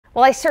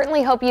Well, I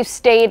certainly hope you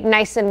stayed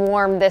nice and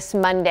warm this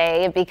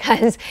Monday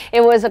because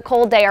it was a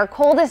cold day, our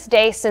coldest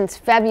day since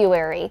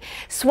February.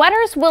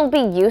 Sweaters will be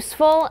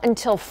useful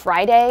until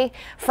Friday.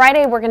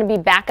 Friday, we're going to be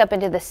back up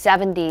into the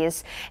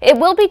 70s. It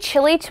will be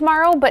chilly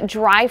tomorrow, but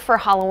dry for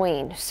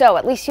Halloween. So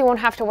at least you won't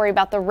have to worry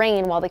about the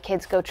rain while the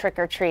kids go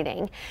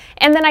trick-or-treating.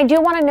 And then I do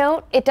want to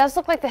note, it does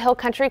look like the Hill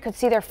Country could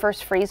see their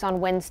first freeze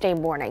on Wednesday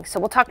morning. So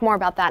we'll talk more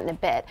about that in a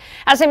bit.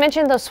 As I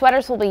mentioned, those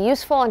sweaters will be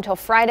useful until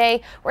Friday.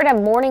 We're going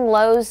to have morning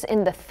lows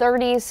in the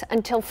 30s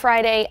until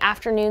Friday,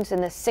 afternoons in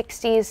the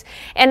 60s.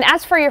 And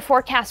as for your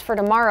forecast for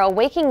tomorrow,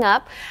 waking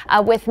up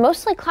with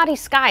mostly cloudy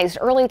skies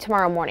early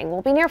tomorrow morning.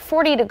 We'll be near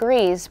 40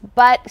 degrees,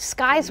 but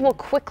skies will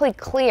quickly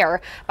clear.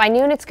 By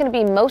noon, it's going to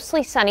be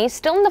mostly sunny,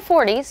 still in the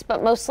 40s,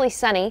 but mostly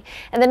sunny.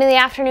 And then in the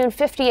afternoon,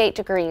 58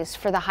 degrees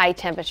for the high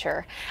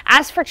temperature.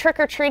 As for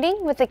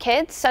trick-or-treating with the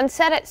kids,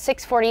 sunset at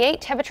 6:48.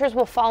 Temperatures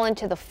will fall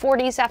into the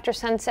 40s after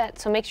sunset,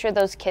 so make sure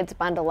those kids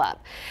bundle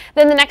up.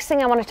 Then the next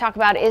thing I want to talk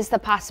about is the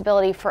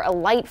possibility for a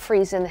light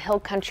freeze in the Hill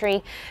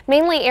Country.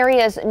 Mainly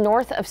areas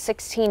north of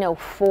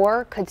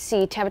 1604 could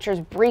see temperatures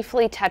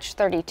briefly touch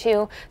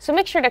 32, so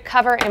make sure to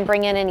cover and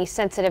bring in any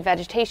sensitive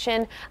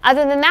vegetation.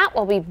 Other than that,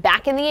 we'll be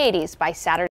back in the 80s by Saturday.